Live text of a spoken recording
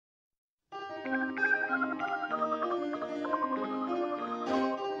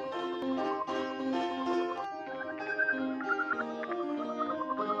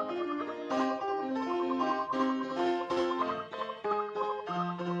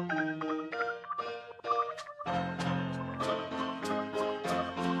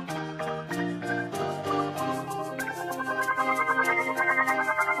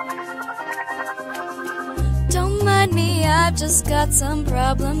Don't mind me, I've just got some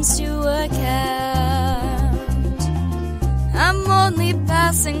problems to work out. I'm only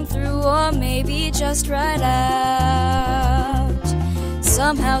passing through, or maybe just right out.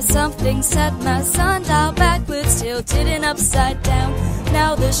 Somehow something set my sundial backwards, tilted and upside down.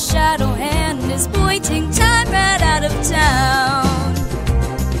 Now the shadow hand is pointing time right out of town.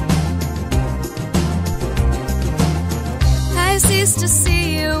 I cease to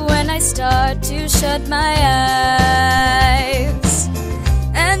see you when I start to shut my eyes,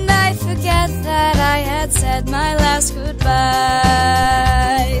 and I forget that I had said my last goodbyes.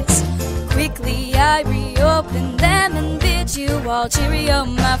 Quickly I reopen them and bid you all cheerio,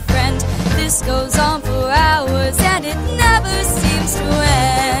 my friend. This goes on for hours and it never seems to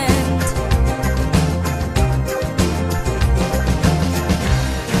end.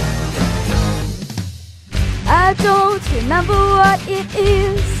 I don't remember what it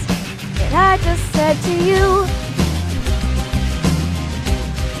is that I just said to you.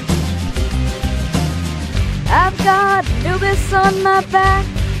 I've got Anubis on my back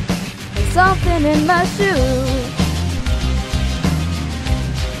and something in my shoe.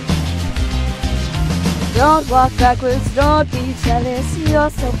 Don't walk backwards, don't be jealous. You're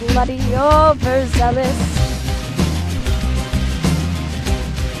so bloody overzealous.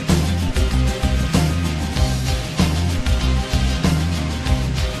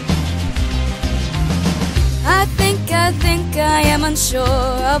 I think I am unsure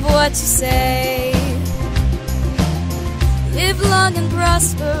of what to say. Live long and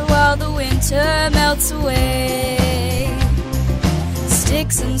prosper while the winter melts away.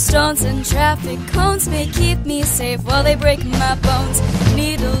 Sticks and stones and traffic cones may keep me safe while they break my bones.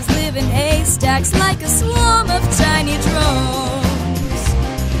 Needles live in haystacks like a swarm of tiny drones.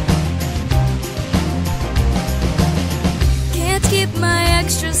 Can't keep my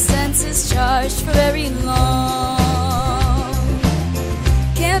extra senses charged for very long.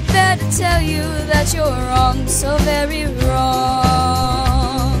 Can't bear to tell you that you're wrong, so very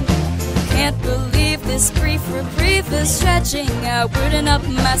wrong. Can't believe this brief reprieve is stretching outward and up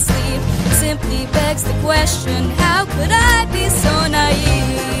my sleeve. Simply begs the question, how could I be so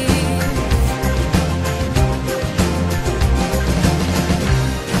naive?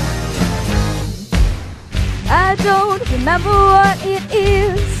 I don't remember what it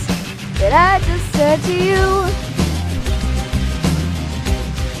is that I just said to you.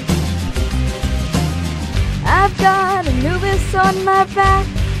 I've got Anubis on my back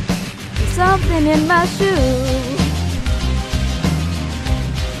and something in my shoe.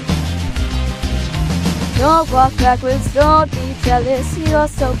 Don't walk backwards, don't be jealous. You're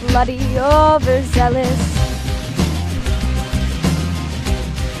so bloody overzealous.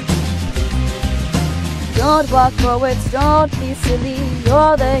 Don't walk forwards, don't be silly.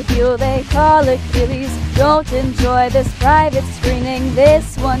 You're the heel they call Achilles. Don't enjoy this private screening.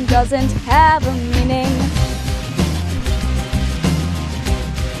 This one doesn't have a meaning.